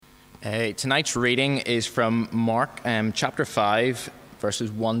Tonight's reading is from Mark chapter 5,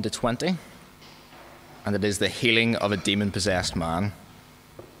 verses 1 to 20, and it is the healing of a demon-possessed man.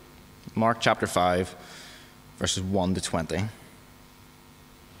 Mark chapter 5, verses 1 to 20.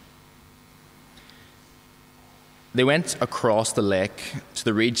 They went across the lake to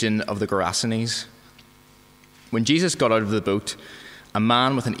the region of the Gerasenes. When Jesus got out of the boat, a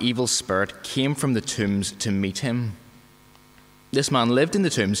man with an evil spirit came from the tombs to meet him. This man lived in the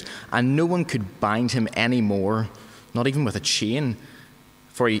tombs, and no one could bind him any more, not even with a chain.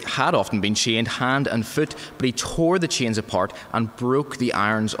 For he had often been chained hand and foot, but he tore the chains apart and broke the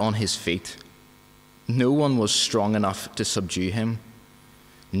irons on his feet. No one was strong enough to subdue him.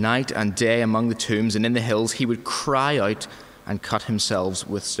 Night and day among the tombs and in the hills, he would cry out and cut himself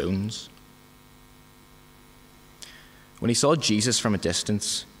with stones. When he saw Jesus from a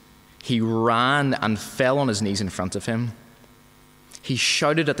distance, he ran and fell on his knees in front of him. He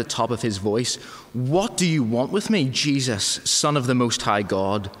shouted at the top of his voice, "What do you want with me, Jesus, Son of the Most High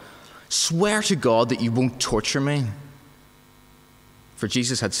God? Swear to God that you won't torture me." For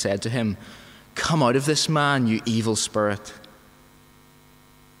Jesus had said to him, "Come out of this man, you evil spirit."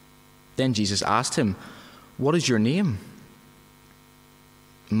 Then Jesus asked him, "What is your name?"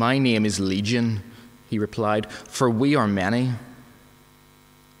 "My name is Legion," he replied, "for we are many."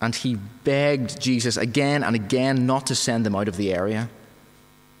 And he begged Jesus again and again not to send them out of the area.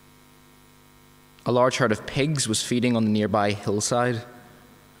 A large herd of pigs was feeding on the nearby hillside.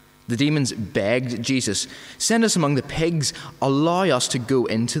 The demons begged Jesus, "Send us among the pigs, allow us to go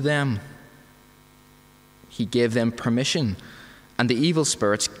into them." He gave them permission, and the evil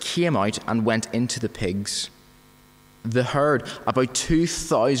spirits came out and went into the pigs. The herd, about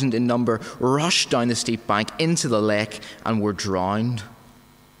 2,000 in number, rushed down the steep bank into the lake and were drowned.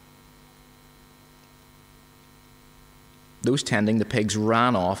 Those tending the pigs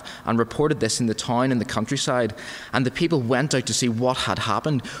ran off and reported this in the town and the countryside, and the people went out to see what had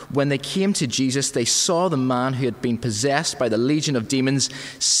happened. When they came to Jesus, they saw the man who had been possessed by the legion of demons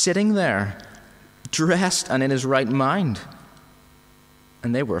sitting there, dressed and in his right mind,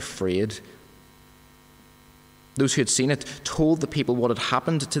 and they were afraid. Those who had seen it told the people what had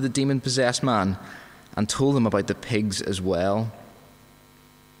happened to the demon-possessed man and told them about the pigs as well.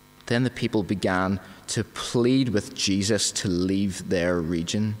 Then the people began to plead with Jesus to leave their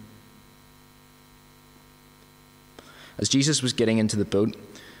region. As Jesus was getting into the boat,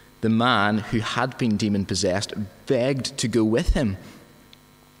 the man who had been demon-possessed begged to go with him.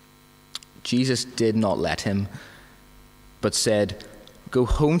 Jesus did not let him, but said, "Go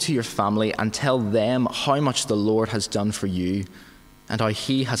home to your family and tell them how much the Lord has done for you and how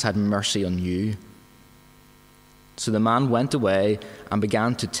he has had mercy on you." So the man went away and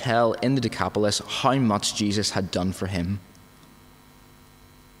began to tell in the Decapolis how much Jesus had done for him.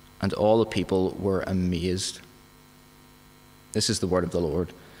 And all the people were amazed. This is the word of the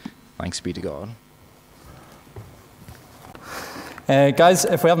Lord. Thanks be to God. Guys,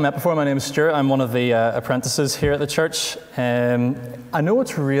 if we haven't met before, my name is Stuart. I'm one of the apprentices here at the church. I know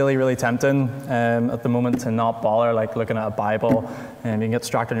it's really, really tempting at the moment to not bother like looking at a Bible, and you can get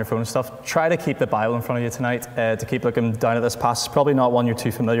distracted on your phone and stuff. Try to keep the Bible in front of you tonight, to keep looking down at this passage. Probably not one you're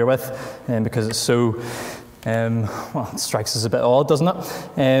too familiar with, because it's so... it strikes us a bit odd, doesn't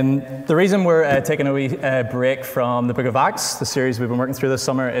it? The reason we're taking a wee break from the Book of Acts, the series we've been working through this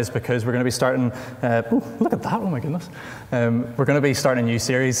summer, is because we're going to be starting... look at that, oh my goodness. We're going to be starting a new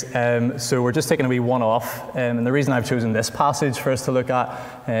series, so we're just taking a wee one-off. And the reason I've chosen this passage for us to look at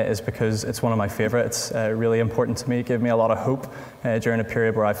is because it's one of my favourite. It's really important to me. It gave me a lot of hope during a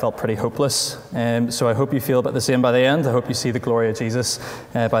period where I felt pretty hopeless. So I hope you feel about the same by the end. I hope you see the glory of Jesus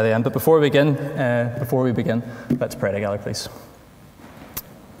by the end. But before we begin, let's pray together, please.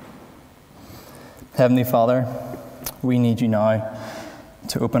 Heavenly Father, we need you now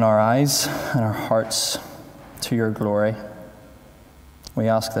to open our eyes and our hearts to your glory. We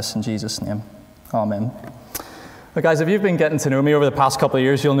ask this in Jesus' name. Amen. But guys, if you've been getting to know me over the past couple of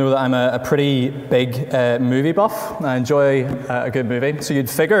years, you'll know that I'm a pretty big movie buff. I enjoy a good movie. So you'd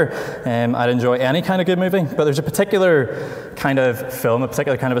figure I'd enjoy any kind of good movie, but there's a particular kind of film, a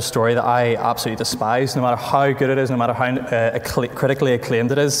particular kind of a story that I absolutely despise, no matter how good it is, no matter how critically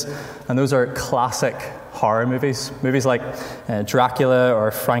acclaimed it is. And those are classic horror movies. Movies like Dracula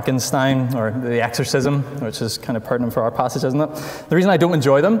or Frankenstein or The Exorcism, which is kind of pertinent for our passage, isn't it? The reason I don't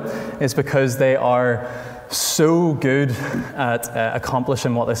enjoy them is because they are so good at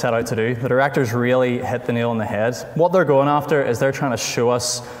accomplishing what they set out to do. The directors really hit the nail on the head. What they're going after is they're trying to show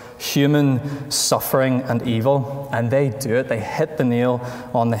us human suffering and evil, and they do it. They hit the nail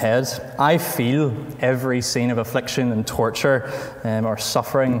on the head. I feel every scene of affliction and torture or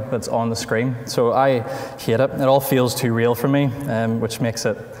suffering that's on the screen, so I hate it. It all feels too real for me, which makes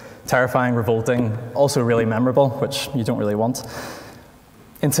it terrifying, revolting, also really memorable, which you don't really want.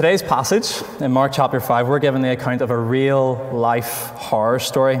 In today's passage, in Mark chapter 5, we're given the account of a real-life horror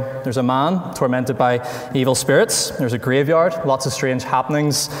story. There's a man tormented by evil spirits. There's a graveyard, lots of strange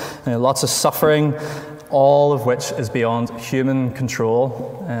happenings, lots of suffering, all of which is beyond human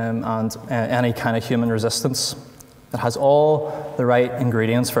control and any kind of human resistance. It has all the right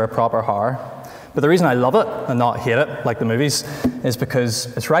ingredients for a proper horror. But the reason I love it and not hate it, like the movies, is because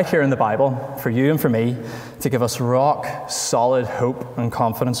it's right here in the Bible, for you and for me, to give us rock-solid hope and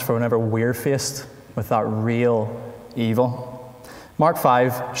confidence for whenever we're faced with that real evil. Mark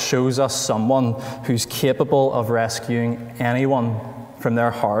 5 shows us someone who's capable of rescuing anyone from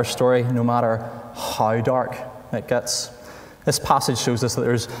their horror story, no matter how dark it gets. This passage shows us that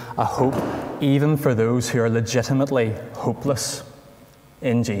there's a hope even for those who are legitimately hopeless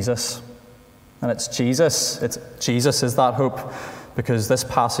in Jesus. And it's Jesus is that hope, because this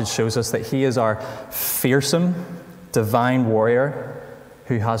passage shows us that he is our fearsome, divine warrior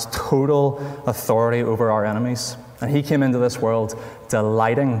who has total authority over our enemies. And he came into this world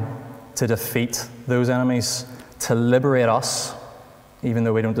delighting to defeat those enemies, to liberate us, even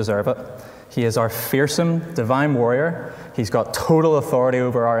though we don't deserve it. He is our fearsome, divine warrior. He's got total authority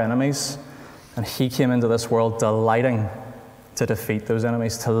over our enemies. And he came into this world delighting to defeat those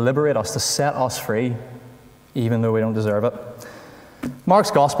enemies, to liberate us, to set us free, even though we don't deserve it.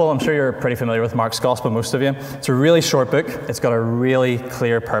 Mark's Gospel, I'm sure you're pretty familiar with Mark's Gospel, most of you. It's a really short book. It's got a really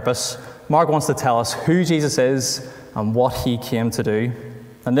clear purpose. Mark wants to tell us who Jesus is and what he came to do.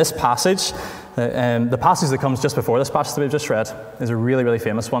 And this passage, the passage that comes just before this passage that we've just read, is a really, really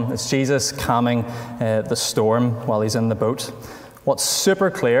famous one. It's Jesus calming the storm while he's in the boat. What's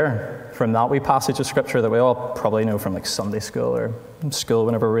super clear from that wee passage of Scripture that we all probably know from like Sunday school or school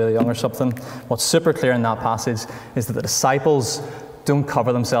whenever we're really young or something, what's super clear in that passage is that the disciples don't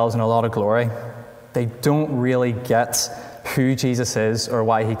cover themselves in a lot of glory. They don't really get who Jesus is or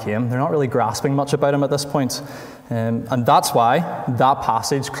why he came. They're not really grasping much about him at this point. And that's why that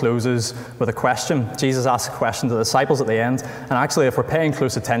passage closes with a question. Jesus asks a question to the disciples at the end. And actually, if we're paying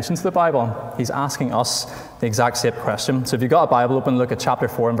close attention to the Bible, he's asking us the exact same question. So if you've got a Bible open, look at chapter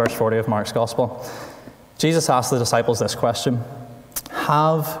 4 and verse 40 of Mark's Gospel. Jesus asked the disciples this question: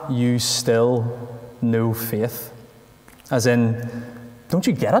 have you still no faith? As in, don't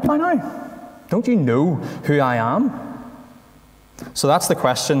you get it by now? Don't you know who I am? So that's the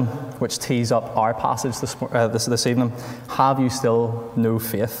question which tees up our passage this evening. Have you still no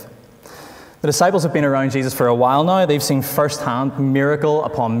faith? The disciples have been around Jesus for a while now. They've seen firsthand miracle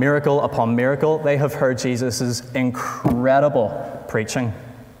upon miracle upon miracle. They have heard Jesus' incredible preaching,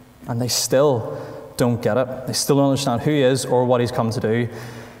 and they still don't get it. They still don't understand who he is or what he's come to do.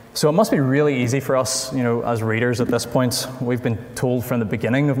 So it must be really easy for us, as readers at this point. We've been told from the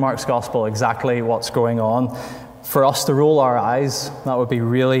beginning of Mark's Gospel exactly what's going on. For us to roll our eyes, that would be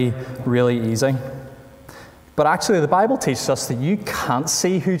really, really easy. But actually, the Bible teaches us that you can't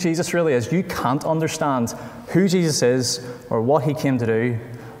see who Jesus really is. You can't understand who Jesus is or what he came to do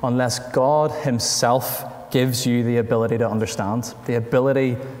unless God himself gives you the ability to understand, the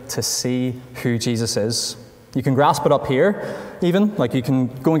ability to see who Jesus is. You can grasp it up here, even, like you can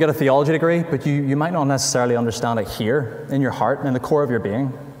go and get a theology degree, but you might not necessarily understand it here, in your heart, in the core of your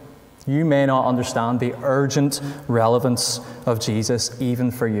being. You may not understand the urgent relevance of Jesus,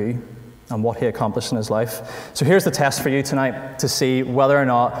 even for you, and what he accomplished in his life. So here's the test for you tonight to see whether or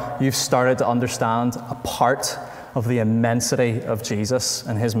not you've started to understand a part of the immensity of Jesus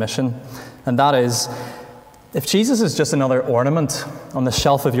and his mission. And that is, if Jesus is just another ornament on the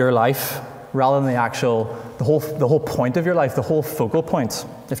shelf of your life, rather than the whole point of your life, the whole focal point,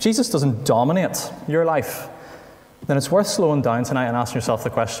 if Jesus doesn't dominate your life, then it's worth slowing down tonight and asking yourself the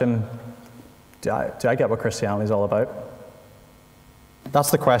question, do I get what Christianity is all about? That's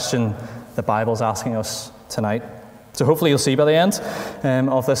the question the Bible's asking us tonight. So hopefully you'll see by the end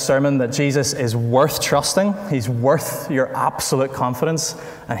of this sermon that Jesus is worth trusting, he's worth your absolute confidence,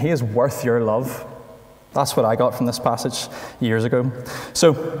 and he is worth your love. That's what I got from this passage years ago.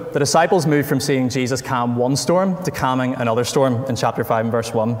 So the disciples moved from seeing Jesus calm one storm to calming another storm in chapter 5 and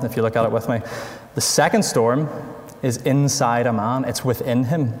verse 1, if you look at it with me. The second storm is inside a man. It's within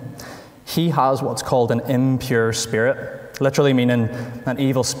him. He has what's called an impure spirit, literally meaning an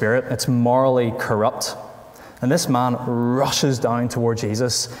evil spirit. It's morally corrupt. And this man rushes down toward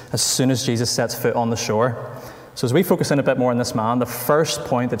Jesus as soon as Jesus sets foot on the shore. So as we focus in a bit more on this man, the first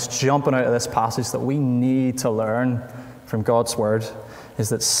point that's jumping out of this passage that we need to learn from God's word is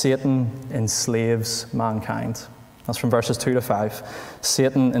that Satan enslaves mankind. That's from verses 2 to 5.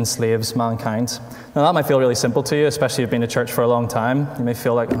 Satan enslaves mankind. Now that might feel really simple to you, especially if you've been to church for a long time. You may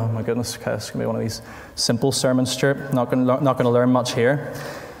feel like, oh my goodness, okay, this is going to be one of these simple sermons, Stuart. Not going to learn much here.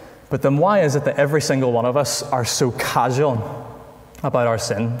 But then why is it that every single one of us are so casual about our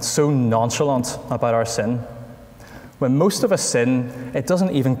sin, so nonchalant about our sin? When most of us sin, it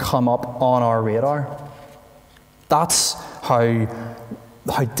doesn't even come up on our radar. That's how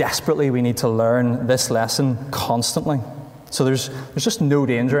desperately we need to learn this lesson constantly. So there's just no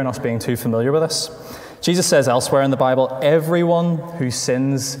danger in us being too familiar with this. Jesus says elsewhere in the Bible, everyone who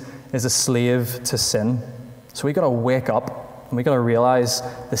sins is a slave to sin. So we got to wake up and we got to realize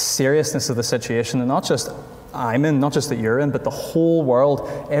the seriousness of the situation, and not just I'm in, not just that you're in, but the whole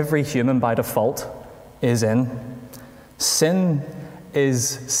world, every human by default is in. Sin is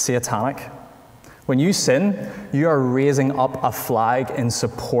satanic. When you sin, you are raising up a flag in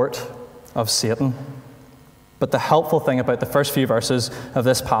support of Satan. But the helpful thing about the first few verses of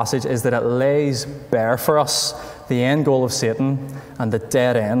this passage is that it lays bare for us the end goal of Satan and the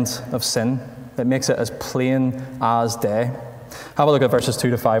dead end of sin. It makes it as plain as day. Have a look at verses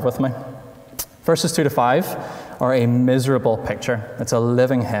 2 to 5 with me. Verses 2 to 5 are a miserable picture. It's a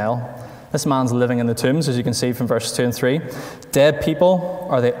living hell. This man's living in the tombs, as you can see from verses 2 and 3. Dead people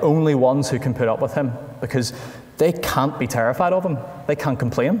are the only ones who can put up with him because they can't be terrified of him. They can't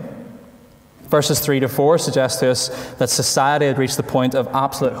complain. Verses 3 to 4 suggest to us that society had reached the point of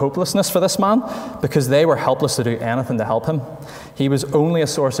absolute hopelessness for this man because they were helpless to do anything to help him. He was only a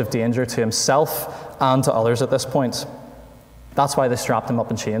source of danger to himself and to others at this point. That's why they strapped him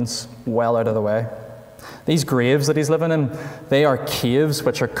up in chains, well out of the way. These graves that he's living in, they are caves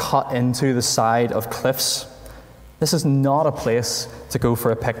which are cut into the side of cliffs. This is not a place to go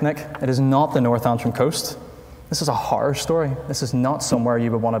for a picnic. It is not the North Antrim coast. This is a horror story. This is not somewhere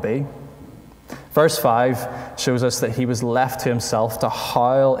you would want to be. Verse 5 shows us that he was left to himself to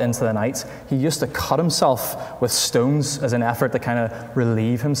howl into the night. He used to cut himself with stones as an effort to kind of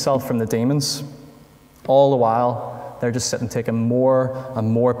relieve himself from the demons. All the while, they're just sitting taking more and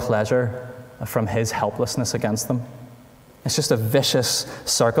more pleasure from his helplessness against them. It's just a vicious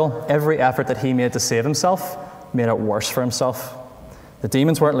circle. Every effort that he made to save himself made it worse for himself. The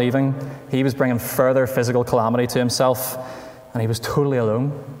demons weren't leaving. He was bringing further physical calamity to himself, and he was totally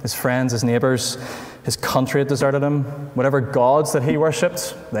alone. His friends, his neighbors, his country had deserted him. Whatever gods that he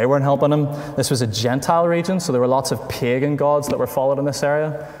worshipped, they weren't helping him. This was a Gentile region, so there were lots of pagan gods that were followed in this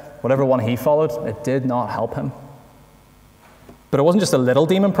area. Whatever one he followed, it did not help him. But it wasn't just a little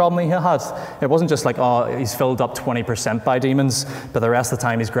demon problem he had. It wasn't just like, oh, he's filled up 20% by demons, but the rest of the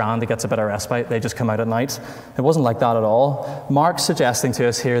time he's grand, he gets a bit of respite, they just come out at night. It wasn't like that at all. Mark's suggesting to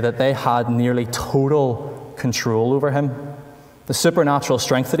us here that they had nearly total control over him. The supernatural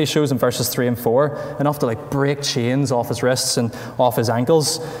strength that he shows in verses 3 and 4, enough to break chains off his wrists and off his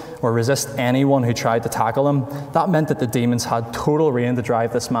ankles, or resist anyone who tried to tackle him, that meant that the demons had total reign to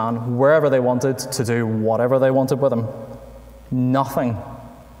drive this man wherever they wanted, to do whatever they wanted with him. Nothing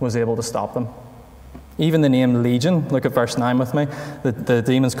was able to stop them. Even the name Legion, look at verse 9 with me. The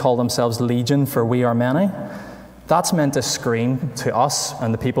demons call themselves Legion, for we are many. That's meant to scream to us,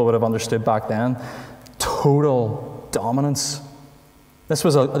 and the people would have understood back then, total dominance. This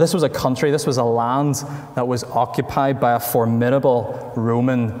was a country, this was a land that was occupied by a formidable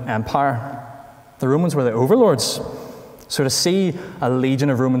Roman Empire. The Romans were the overlords. So to see a legion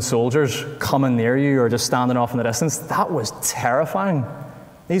of Roman soldiers coming near you or just standing off in the distance, that was terrifying.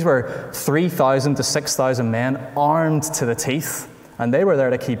 These were 3,000 to 6,000 men armed to the teeth, and they were there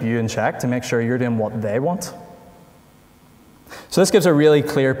to keep you in check, to make sure you're doing what they want. So this gives a really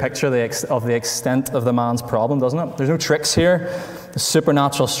clear picture of the extent of the man's problem, doesn't it? There's no tricks here. The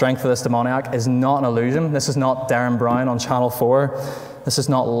supernatural strength of this demoniac is not an illusion. This is not Darren Brown on Channel 4. This is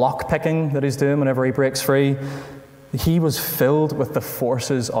not lock-picking that he's doing whenever he breaks free. He was filled with the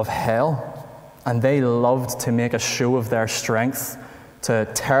forces of hell, and they loved to make a show of their strength, to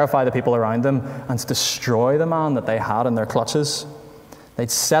terrify the people around them, and to destroy the man that they had in their clutches. They'd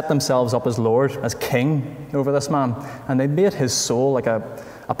set themselves up as Lord, as king over this man, and they made his soul like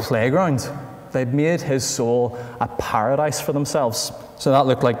a playground. They'd made his soul a paradise for themselves. So that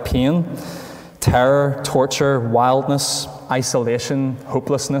looked like pain, terror, torture, wildness, isolation,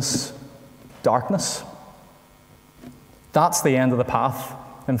 hopelessness, darkness. That's the end of the path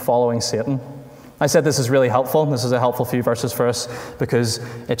in following Satan. I said this is really helpful. This is a helpful few verses for us because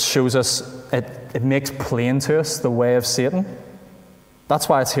it shows us, it makes plain to us the way of Satan. That's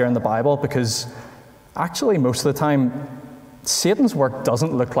why it's here in the Bible, because Actually, most of the time, Satan's work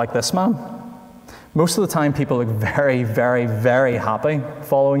doesn't look like this man. Most of the time, people look very, very, very happy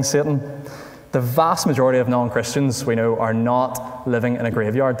following Satan. The vast majority of non-Christians we know are not living in a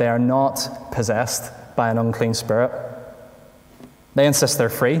graveyard. They are not possessed by an unclean spirit. They insist they're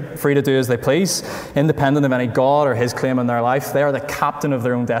free to do as they please, independent of any God or his claim in their life. They are the captain of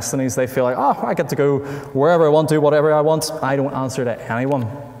their own destinies. They feel like, I get to go wherever I want, do whatever I want. I don't answer to anyone.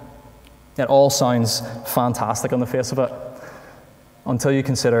 It all sounds fantastic on the face of it, until you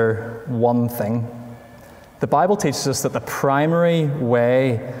consider one thing. The Bible teaches us that the primary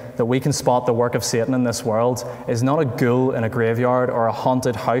way that we can spot the work of Satan in this world is not a ghoul in a graveyard or a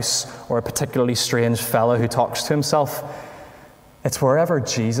haunted house or a particularly strange fellow who talks to himself. It's wherever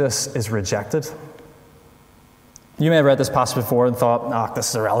Jesus is rejected. You may have read this passage before and thought, this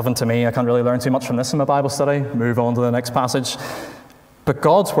is irrelevant to me. I can't really learn too much from this in my Bible study. Move on to the next passage. But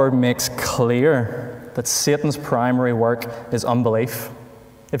God's word makes clear that Satan's primary work is unbelief.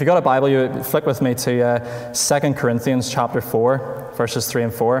 If you've got a Bible, you flick with me to 2 Corinthians chapter 4, verses 3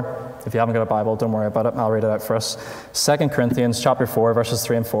 and 4. If you haven't got a Bible, don't worry about it. I'll read it out for us. 2 Corinthians chapter 4, verses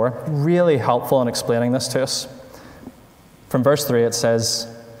 3 and 4. Really helpful in explaining this to us. From verse 3 it says,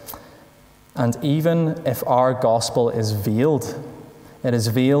 "And even if our gospel is veiled, it is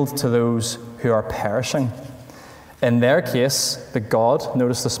veiled to those who are perishing. In their case, the God,"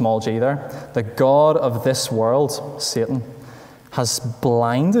 notice the small g there, "the God of this world," Satan, "has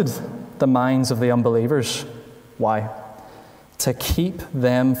blinded the minds of the unbelievers." Why? "To keep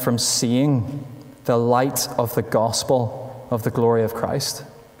them from seeing the light of the gospel of the glory of Christ."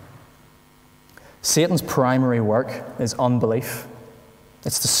 Satan's primary work is unbelief.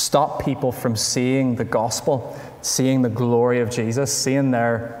 It's to stop people from seeing the gospel, seeing the glory of Jesus, seeing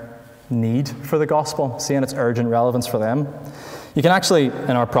their need for the gospel, seeing its urgent relevance for them. You can actually,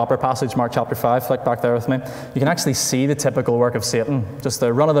 in our proper passage, Mark chapter 5, flick back there with me, you can actually see the typical work of Satan, just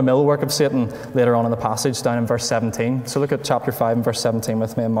the run-of-the-mill work of Satan later on in the passage, down in verse 17. So look at chapter 5 and verse 17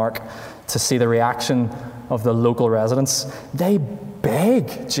 with me in Mark to see the reaction of the local residents. They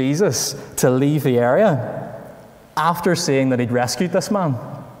beg Jesus to leave the area after seeing that he'd rescued this man.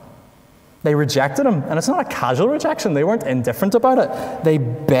 They rejected him, and it's not a casual rejection. They weren't indifferent about it. They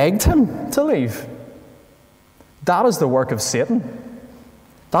begged him to leave. That is the work of Satan.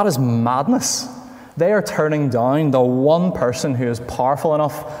 That is madness. They are turning down the one person who is powerful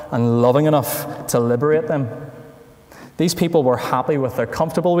enough and loving enough to liberate them. These people were happy with their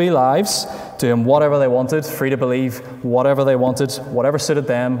comfortable wee lives, doing whatever they wanted, free to believe whatever they wanted, whatever suited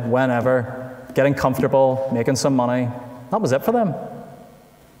them, whenever, getting comfortable, making some money. That was it for them.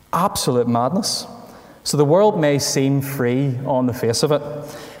 Absolute madness. So the world may seem free on the face of it,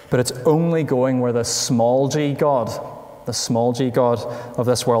 but it's only going where the small g God of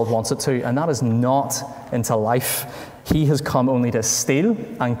this world wants it to, and that is not into life. He has come only to steal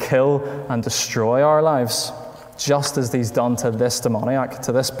and kill and destroy our lives, just as he's done to this demoniac,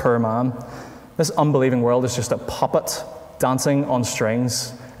 to this poor man. This unbelieving world is just a puppet dancing on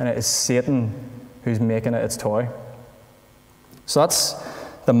strings, and it is Satan who's making it its toy. So that's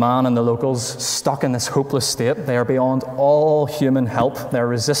the man and the locals stuck in this hopeless state. They are beyond all human help. They're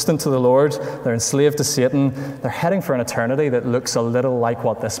resistant to the Lord. They're enslaved to Satan. They're heading for an eternity that looks a little like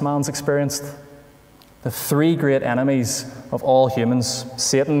what this man's experienced. The three great enemies of all humans,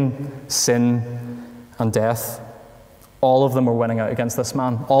 Satan, sin, and death, all of them were winning out against this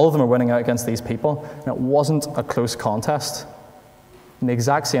man. All of them are winning out against these people. And it wasn't a close contest. And the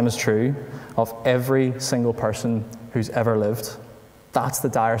exact same is true of every single person who's ever lived. That's the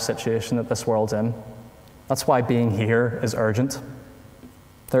dire situation that this world's in. That's why being here is urgent.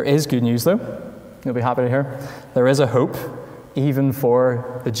 There is good news, though. You'll be happy to hear. There is a hope, even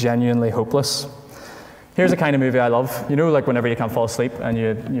for the genuinely hopeless. Here's the kind of movie I love. You know, like whenever you can't fall asleep and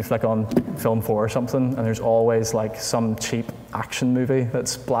you flick on Film 4 or something, and there's always like some cheap action movie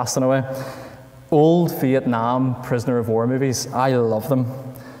that's blasting away. Old Vietnam prisoner of war movies, I love them.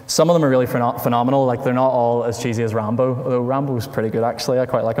 Some of them are really phenomenal, like they're not all as cheesy as Rambo, although Rambo's pretty good actually, I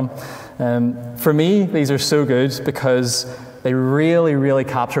quite like him. For me, these are so good because they really, really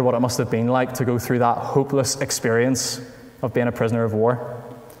capture what it must have been like to go through that hopeless experience of being a prisoner of war,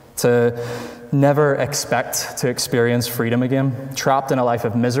 to never expect to experience freedom again, trapped in a life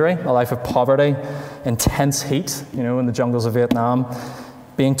of misery, a life of poverty, intense heat, you know, in the jungles of Vietnam,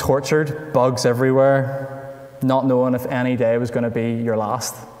 being tortured, bugs everywhere, not knowing if any day was going to be your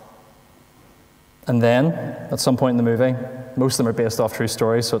last. And then, at some point in the movie, most of them are based off true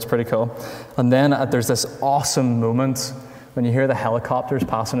stories, so it's pretty cool. And then there's this awesome moment when you hear the helicopters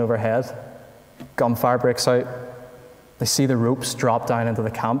passing overhead. Gunfire breaks out. They see the ropes drop down into the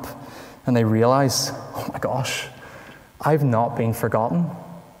camp. and they realize, oh my gosh, I've not been forgotten.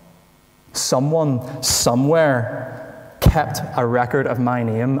 Someone, somewhere, kept a record of my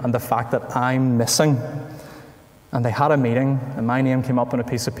name and the fact that I'm missing. And they had a meeting, and my name came up on a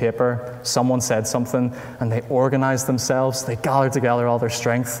piece of paper. Someone said something, and they organized themselves. They gathered together all their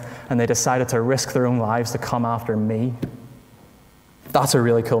strength, and they decided to risk their own lives to come after me. That's a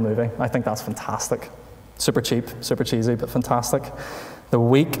really cool movie. I think that's fantastic. Super cheap, super cheesy, but fantastic. The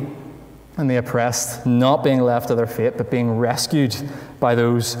weak and the oppressed not being left to their fate, but being rescued by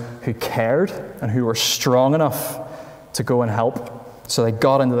those who cared and who were strong enough to go and help. So they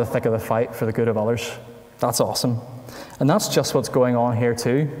got into the thick of the fight for the good of others. That's awesome. And that's just what's going on here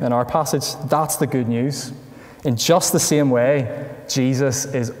too in our passage. That's the good news. In just the same way, Jesus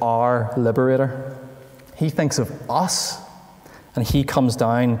is our liberator. He thinks of us, and he comes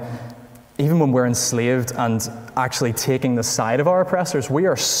down even when we're enslaved and actually taking the side of our oppressors. We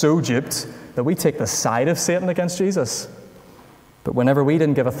are so duped that we take the side of Satan against Jesus. But whenever we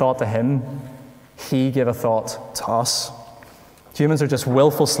didn't give a thought to him, he gave a thought to us. Humans are just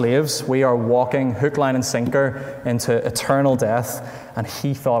willful slaves. We are walking hook, line, and sinker into eternal death, and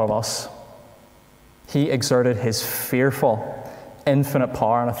he thought of us. He exerted his fearful, infinite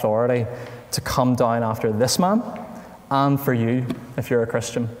power and authority to come down after this man and for you if you're a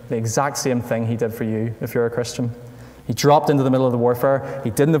Christian. The exact same thing he did for you if you're a Christian. He dropped into the middle of the warfare. He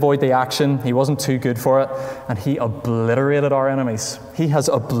didn't avoid the action. He wasn't too good for it. And he obliterated our enemies. He has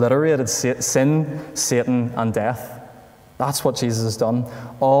obliterated sin, Satan, and death. That's what Jesus has done,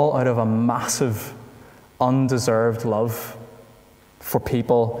 all out of a massive, undeserved love for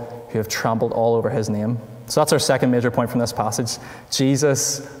people who have trampled all over his name. So that's our second major point from this passage.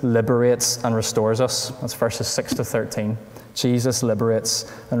 Jesus liberates and restores us. That's verses 6 to 13. Jesus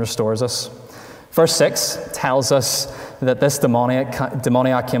liberates and restores us. Verse 6 tells us that this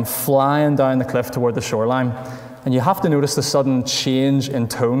demoniac came flying down the cliff toward the shoreline. And you have to notice the sudden change in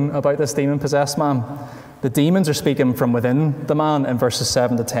tone about this demon-possessed man. The demons are speaking from within the man in verses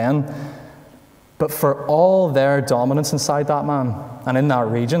 7 to 10. But for all their dominance inside that man and in that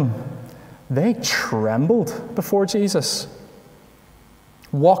region, they trembled before Jesus.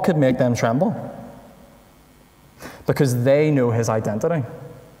 What could make them tremble? Because they know his identity.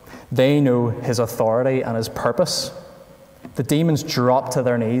 They know his authority and his purpose. The demons dropped to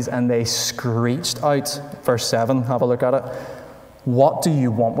their knees and they screeched out. Verse 7, have a look at it. What do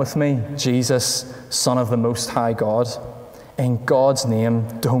you want with me, Jesus, Son of the Most High God? In God's name,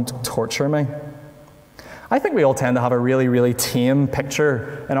 don't torture me. I think we all tend to have a really, really tame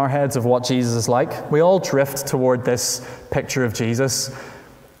picture in our heads of what Jesus is like. We all drift toward this picture of Jesus,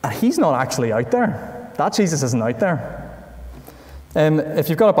 and he's not actually out there. That Jesus isn't out there. If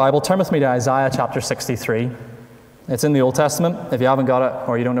you've got a Bible, turn with me to Isaiah chapter 63. It's in the Old Testament. If you haven't got it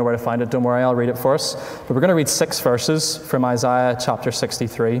or you don't know where to find it, don't worry, I'll read it for us. But we're going to read 6 verses from Isaiah chapter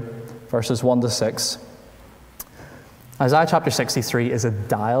 63, verses 1 to 6. Isaiah chapter 63 is a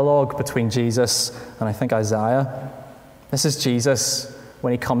dialogue between Jesus and I think Isaiah. This is Jesus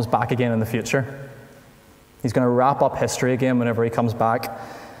when he comes back again in the future. He's going to wrap up history again whenever he comes back.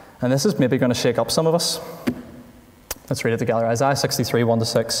 And this is maybe going to shake up some of us. Let's read it together. Isaiah 63, 1 to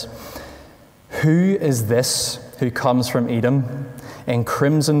 6. Who is this who comes from Edom in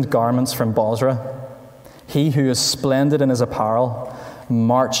crimsoned garments from Bozrah? He who is splendid in his apparel,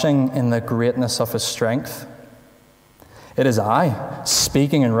 marching in the greatness of his strength. It is I,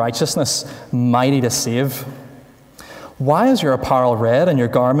 speaking in righteousness, mighty to save. Why is your apparel red and your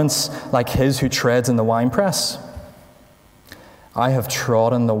garments like his who treads in the winepress? I have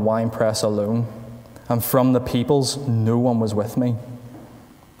trodden the winepress alone, and from the peoples no one was with me.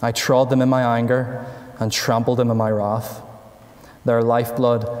 I trod them in my anger and trampled them in my wrath. Their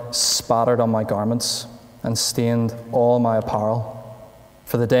lifeblood spattered on my garments and stained all my apparel.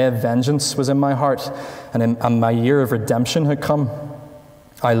 For the day of vengeance was in my heart, and my year of redemption had come.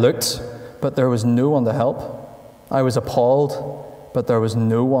 I looked, but there was no one to help. I was appalled, but there was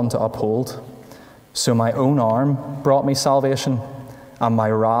no one to uphold. So my own arm brought me salvation, and my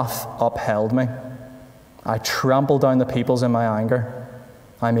wrath upheld me. I trampled down the peoples in my anger.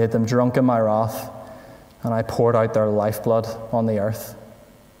 I made them drunk in my wrath, and I poured out their lifeblood on the earth.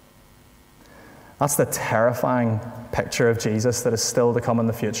 That's the terrifying picture of Jesus that is still to come in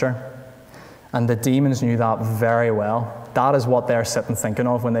the future. And the demons knew that very well. That is what they're sitting thinking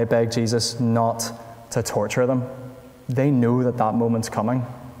of when they beg Jesus not to torture them. They know that that moment's coming.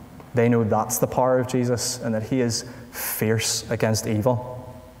 They know that's the power of Jesus and that he is fierce against evil.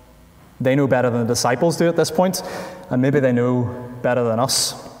 They know better than the disciples do at this point, and maybe they know better than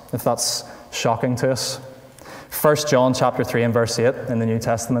us, if that's shocking to us. 1 John chapter 3 and verse 8 in the New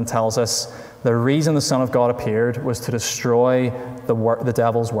Testament tells us the reason the Son of God appeared was to destroy the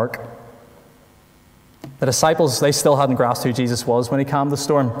devil's work. The disciples, they still hadn't grasped who Jesus was when he calmed the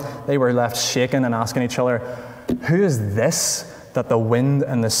storm. They were left shaking and asking each other, who is this that the wind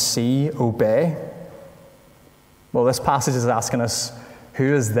and the sea obey? Well, this passage is asking us,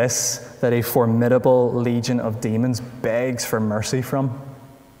 who is this that a formidable legion of demons begs for mercy from?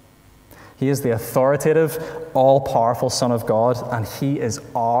 He is the authoritative, all-powerful Son of God, and he is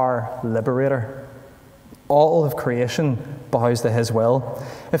our liberator. All of creation bows to his will.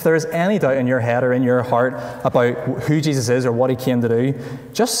 If there is any doubt in your head or in your heart about who Jesus is or what he came to do,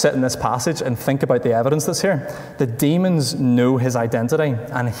 just sit in this passage and think about the evidence that's here. The demons know his identity,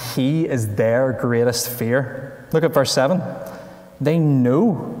 and he is their greatest fear. Look at verse 7. They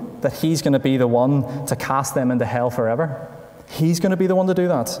know that he's going to be the one to cast them into hell forever. He's going to be the one to do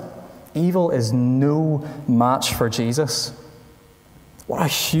that. Evil is no match for Jesus. What a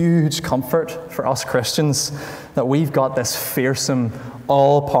huge comfort for us Christians that we've got this fearsome,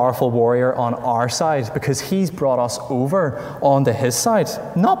 all-powerful warrior on our side because he's brought us over onto his side.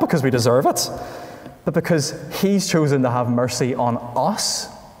 Not because we deserve it, but because he's chosen to have mercy on us.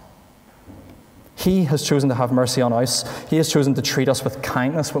 He has chosen to have mercy on us. He has chosen to treat us with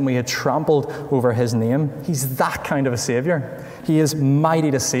kindness when we had trampled over his name. He's that kind of a Savior. He is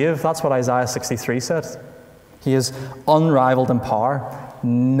mighty to save. That's what Isaiah 63 said. He is unrivaled in power.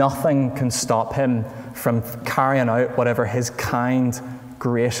 Nothing can stop him from carrying out whatever his kind,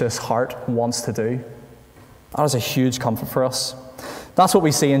 gracious heart wants to do. That is a huge comfort for us. That's what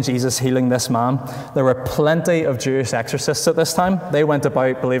we see in Jesus healing this man. There were plenty of Jewish exorcists at this time. They went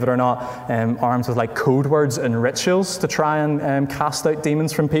about, believe it or not, armed with like code words and rituals to try and cast out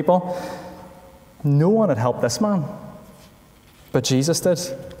demons from people. No one had helped this man. But Jesus did.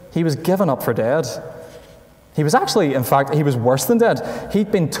 He was given up for dead. He was actually, in fact, he was worse than dead.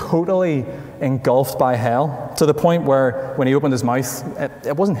 He'd been totally engulfed by hell to the point where when he opened his mouth,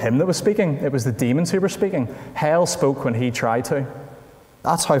 it wasn't him that was speaking. It was the demons who were speaking. Hell spoke when he tried to.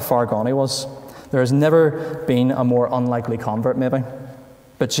 That's how far gone he was. There has never been a more unlikely convert, maybe.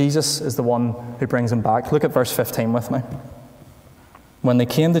 But Jesus is the one who brings him back. Look at verse 15 with me. When they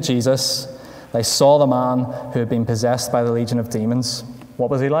came to Jesus, they saw the man who had been possessed by the legion of demons.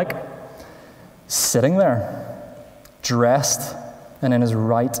 What was he like? Sitting there, dressed and in his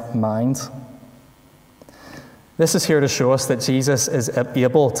right mind. This is here to show us that Jesus is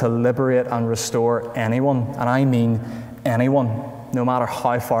able to liberate and restore anyone, and I mean anyone, no matter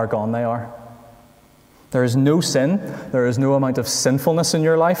how far gone they are. There is no sin, there is no amount of sinfulness in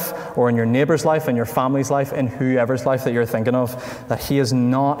your life, or in your neighbour's life, in your family's life, in whoever's life that you're thinking of, that he is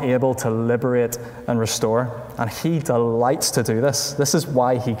not able to liberate and restore. And he delights to do this. This is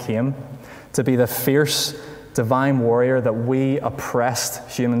why he came, to be the fierce, divine warrior that we oppressed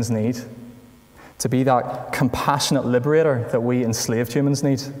humans need, to be that compassionate liberator that we enslaved humans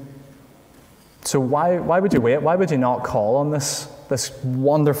need. So why would you wait? Why would you not call on this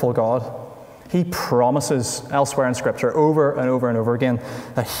wonderful God? He promises elsewhere in Scripture over and over and over again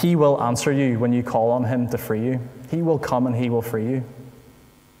that he will answer you when you call on him to free you. He will come and he will free you.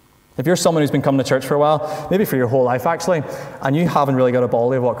 If you're someone who's been coming to church for a while, maybe for your whole life actually, and you haven't really got a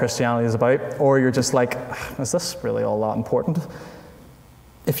ball of what Christianity is about, or you're just like, is this really all that important?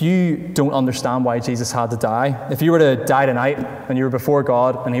 If you don't understand why Jesus had to die, if you were to die tonight and you were before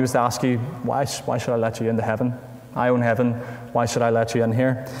God and he was to ask you, why should I let you into heaven? I own heaven, why should I let you in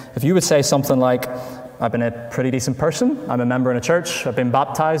here? If you would say something like, I've been a pretty decent person, I'm a member in a church, I've been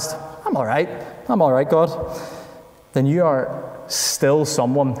baptized, I'm all right, God, then you are still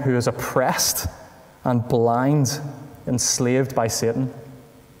someone who is oppressed and blind, enslaved by Satan.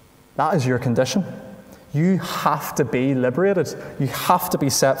 That is your condition. You have to be liberated. You have to be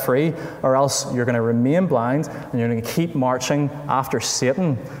set free, or else you're going to remain blind and you're going to keep marching after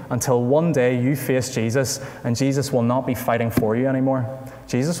Satan until one day you face Jesus, and Jesus will not be fighting for you anymore.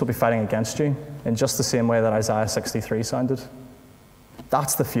 Jesus will be fighting against you in just the same way that Isaiah 63 sounded.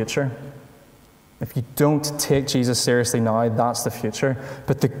 That's the future. If you don't take Jesus seriously now, that's the future.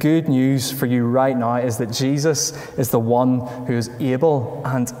 But the good news for you right now is that Jesus is the one who is able,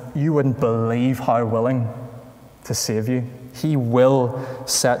 and you wouldn't believe how willing, to save you. He will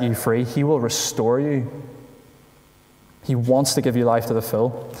set you free. He will restore you. He wants to give you life to the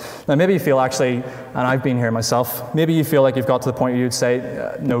full. Now, maybe you feel actually, and I've been here myself, maybe you feel like you've got to the point where you'd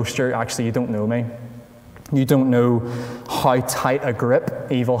say, no, Stuart, actually, you don't know me. You don't know how tight a grip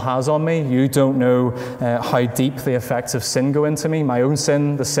evil has on me. You don't know how deep the effects of sin go into me, my own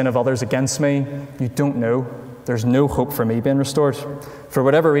sin, the sin of others against me. You don't know. There's no hope for me being restored. For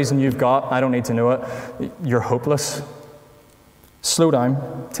whatever reason you've got, I don't need to know it, you're hopeless. Slow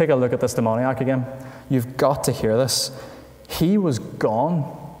down. Take a look at this demoniac again. You've got to hear this. He was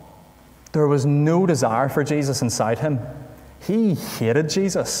gone. There was no desire for Jesus inside him. He hated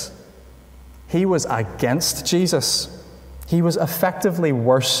Jesus. He was against Jesus. He was effectively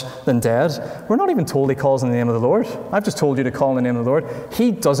worse than dead. We're not even told he calls in the name of the Lord. I've just told you to call in the name of the Lord.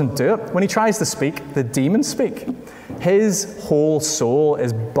 He doesn't do it. When he tries to speak, the demons speak. His whole soul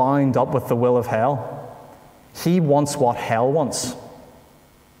is bound up with the will of hell. He wants what hell wants.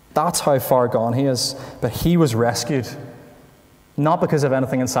 That's how far gone he is. But he was rescued. Not because of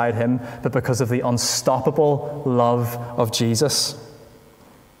anything inside him, but because of the unstoppable love of Jesus.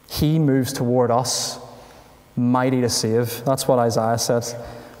 He moves toward us, mighty to save. That's what Isaiah said.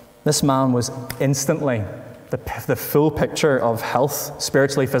 This man was instantly the full picture of health,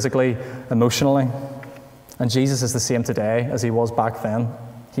 spiritually, physically, emotionally. And Jesus is the same today as he was back then.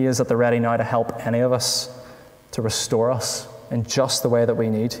 He is at the ready now to help any of us, to restore us in just the way that we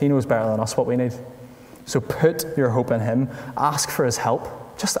need. He knows better than us what we need. So put your hope in him. Ask for his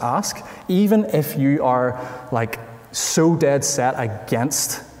help. Just ask. Even if you are so dead set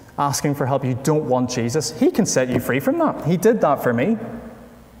against asking for help, you don't want Jesus, he can set you free from that. He did that for me.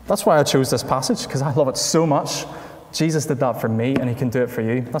 That's why I chose this passage, because I love it so much. Jesus did that for me, and he can do it for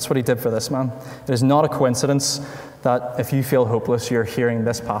you. That's what he did for this man. It is not a coincidence that if you feel hopeless, you're hearing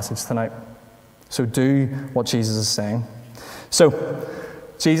this passage tonight. So do what Jesus is saying. So,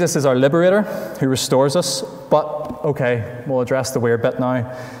 Jesus is our liberator who restores us, but, okay, we'll address the weird bit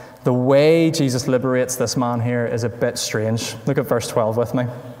now. The way Jesus liberates this man here is a bit strange. Look at verse 12 with me.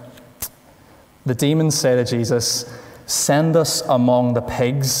 The demons say to Jesus, "Send us among the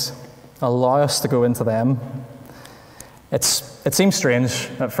pigs, allow us to go into them." It seems strange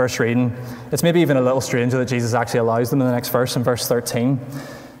at first reading. It's maybe even a little stranger that Jesus actually allows them in the next verse, in verse 13.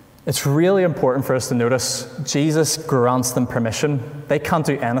 It's really important for us to notice Jesus grants them permission. They can't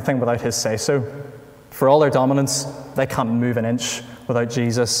do anything without his say-so. For all their dominance, they can't move an inch without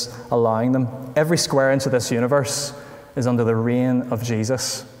Jesus allowing them. Every square inch of this universe is under the reign of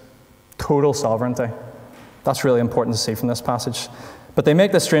Jesus. Total sovereignty. That's really important to see from this passage. But they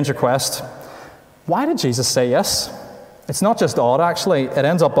make this strange request. Why did Jesus say yes? It's not just odd, actually. It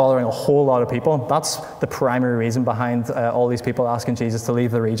ends up bothering a whole lot of people. That's the primary reason behind all these people asking Jesus to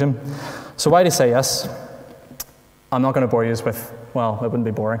leave the region. So why did he say yes? I'm not going to bore you with, well, it wouldn't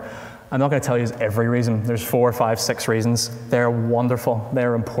be boring. I'm not going to tell you every reason. There's 4, 5, 6 reasons. They're wonderful.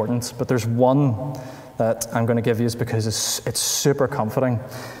 They're important. But there's one that I'm going to give you is because it's super comforting.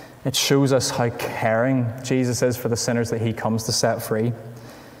 It shows us how caring Jesus is for the sinners that he comes to set free.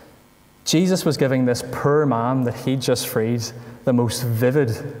 Jesus was giving this poor man that he'd just freed the most vivid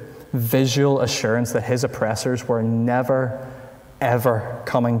visual assurance that his oppressors were never, ever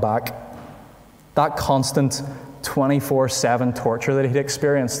coming back. That constant 24/7 torture that he'd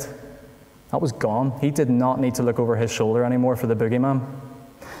experienced, that was gone. He did not need to look over his shoulder anymore for the boogeyman.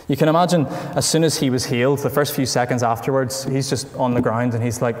 You can imagine as soon as he was healed, the first few seconds afterwards, he's just on the ground and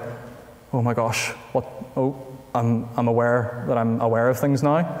he's like, oh my gosh, what? Oh, I'm aware that I'm aware of things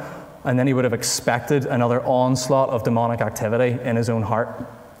now. And then he would have expected another onslaught of demonic activity in his own heart.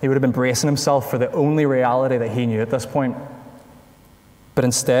 He would have been bracing himself for the only reality that he knew at this point. But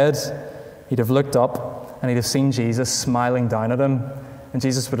instead, he'd have looked up and he'd have seen Jesus smiling down at him. And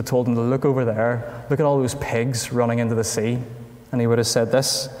Jesus would have told him to look over there, look at all those pigs running into the sea. And he would have said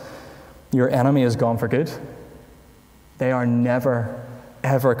this, your enemy is gone for good. They are never,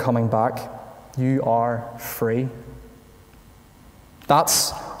 ever coming back. You are free.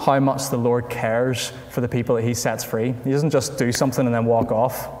 That's how much the Lord cares for the people that he sets free. He doesn't just do something and then walk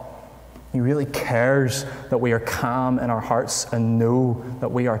off. He really cares that we are calm in our hearts and know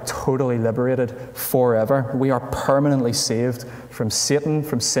that we are totally liberated forever. We are permanently saved from Satan,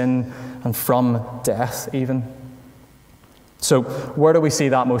 from sin, and from death even. So where do we see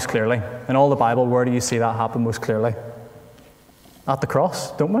that most clearly? In all the Bible, where do you see that happen most clearly? At the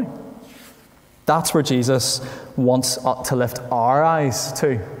cross, don't we? That's where Jesus wants to lift our eyes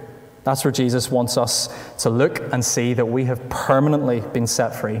to. That's where Jesus wants us to look and see that we have permanently been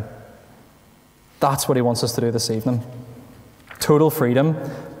set free. That's what he wants us to do this evening. Total freedom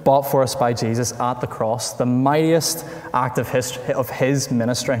bought for us by Jesus at the cross, the mightiest act of his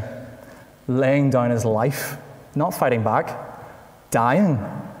ministry, laying down his life, not fighting back, dying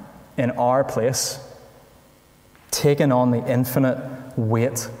in our place, taking on the infinite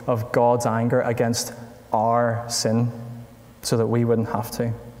weight of God's anger against our sin so that we wouldn't have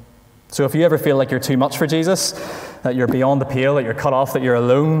to. So if you ever feel like you're too much for Jesus, that you're beyond the pale, that you're cut off, that you're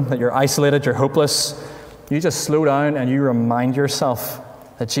alone, that you're isolated, you're hopeless, you just slow down and you remind yourself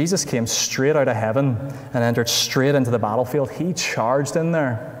that Jesus came straight out of heaven and entered straight into the battlefield. He charged in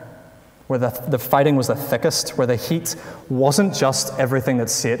there where the fighting was the thickest, where the heat wasn't just everything that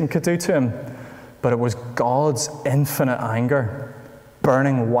Satan could do to him, but it was God's infinite anger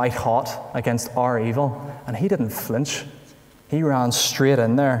burning white hot against our evil. And he didn't flinch. He ran straight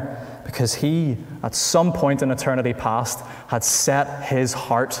in there because he, at some point in eternity past, had set his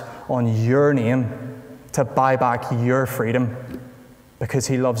heart on your name to buy back your freedom because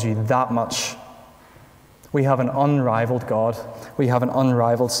he loves you that much. We have an unrivaled God. We have an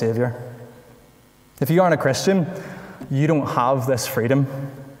unrivaled Savior. If you aren't a Christian, you don't have this freedom,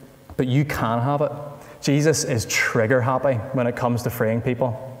 but you can have it. Jesus is trigger happy when it comes to freeing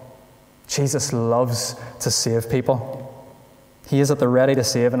people. Jesus loves to save people. He is at the ready to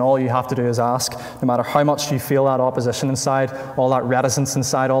save, and all you have to do is ask, no matter how much you feel that opposition inside, all that reticence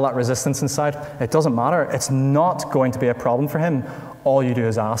inside, all that resistance inside, it doesn't matter. It's not going to be a problem for him. All you do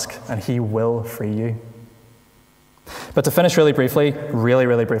is ask, and he will free you. But to finish really briefly,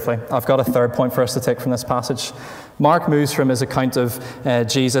 I've got a third point for us to take from this passage. Mark moves from his account of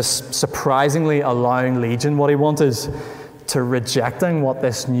Jesus surprisingly allowing Legion what he wanted to rejecting what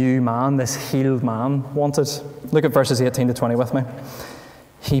this new man, this healed man, wanted. Look at verses 18 to 20 with me.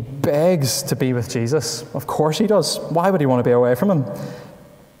 He begs to be with Jesus. Of course he does. Why would he want to be away from him?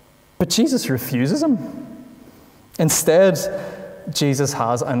 But Jesus refuses him. Instead, Jesus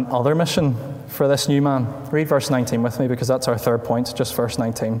has another mission for this new man. Read verse 19 with me, because that's our third point, just verse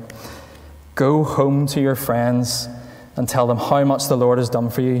 19. Go home to your friends and tell them how much the Lord has done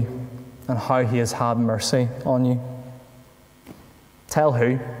for you and how he has had mercy on you. Tell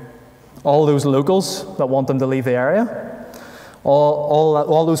who? All those locals that want them to leave the area?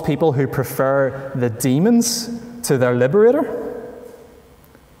 All those people who prefer the demons to their liberator?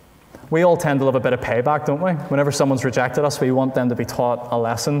 We all tend to love a bit of payback, don't we? Whenever someone's rejected us, we want them to be taught a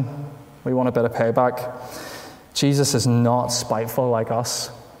lesson. We want a bit of payback. Jesus is not spiteful like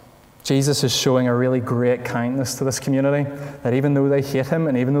us. Jesus is showing a really great kindness to this community, that even though they hate him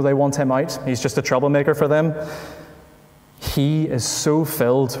and even though they want him out, he's just a troublemaker for them, he is so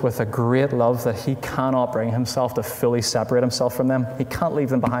filled with a great love that he cannot bring himself to fully separate himself from them. He can't leave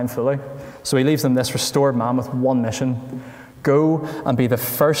them behind fully. So he leaves them this restored man with one mission. Go and be the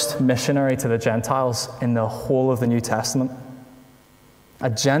first missionary to the Gentiles in the whole of the New Testament.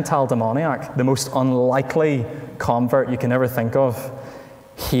 A Gentile demoniac, the most unlikely convert you can ever think of,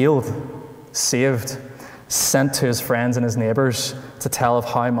 healed, saved, sent to his friends and his neighbours to tell of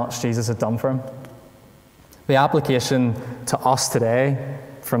how much Jesus had done for him. The application to us today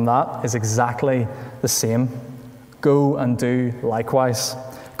from that is exactly the same. Go and do likewise.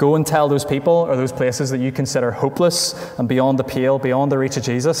 Go and tell those people or those places that you consider hopeless and beyond the pale, beyond the reach of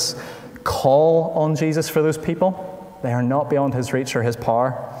Jesus. Call on Jesus for those people. They are not beyond his reach or his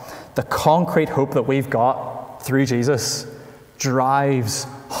power. The concrete hope that we've got through Jesus drives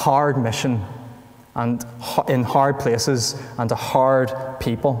hard mission and in hard places and to hard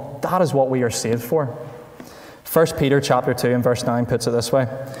people. That is what we are saved for. 1 Peter chapter 2 and verse 9 puts it this way.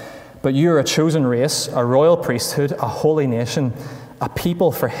 But you are a chosen race, a royal priesthood, a holy nation, a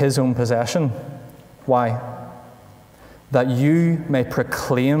people for his own possession. Why? That you may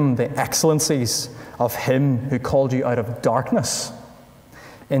proclaim the excellencies of him who called you out of darkness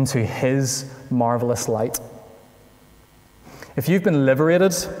into his marvelous light. If you've been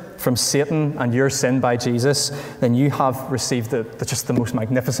liberated from Satan and your sin by Jesus, then you have received just the most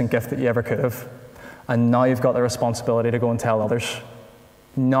magnificent gift that you ever could have. And now you've got the responsibility to go and tell others.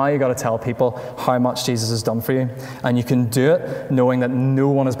 Now you've got to tell people how much Jesus has done for you. And you can do it knowing that no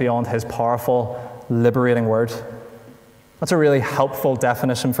one is beyond his powerful, liberating word. That's a really helpful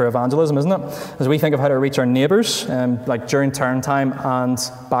definition for evangelism, isn't it? As we think of how to reach our neighbours, like during term time and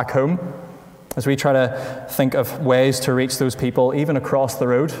back home, as we try to think of ways to reach those people, even across the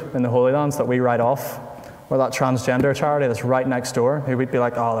road in the Holy Lands that we write off, or that transgender charity that's right next door, who we'd be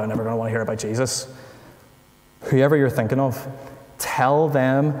like, oh, they're never going to want to hear about Jesus. Whoever you're thinking of, tell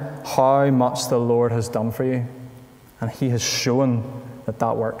them how much the Lord has done for you. And he has shown that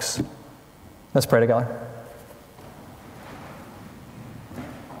that works. Let's pray together.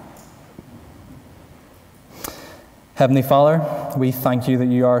 Heavenly Father, we thank you that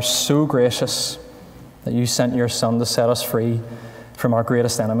you are so gracious that you sent your Son to set us free from our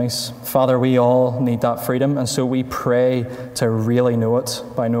greatest enemies. Father, we all need that freedom, and so we pray to really know it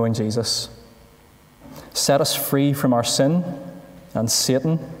by knowing Jesus. Set us free from our sin and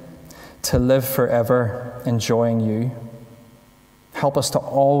Satan to live forever enjoying you. Help us to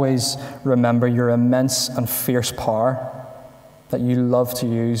always remember your immense and fierce power that you love to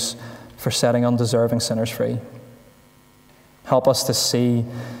use for setting undeserving sinners free. Help us to see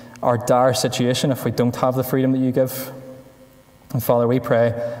our dire situation if we don't have the freedom that you give. And Father, we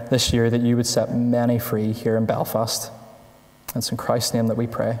pray this year that you would set many free here in Belfast. It's in Christ's name that we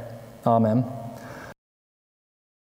pray. Amen.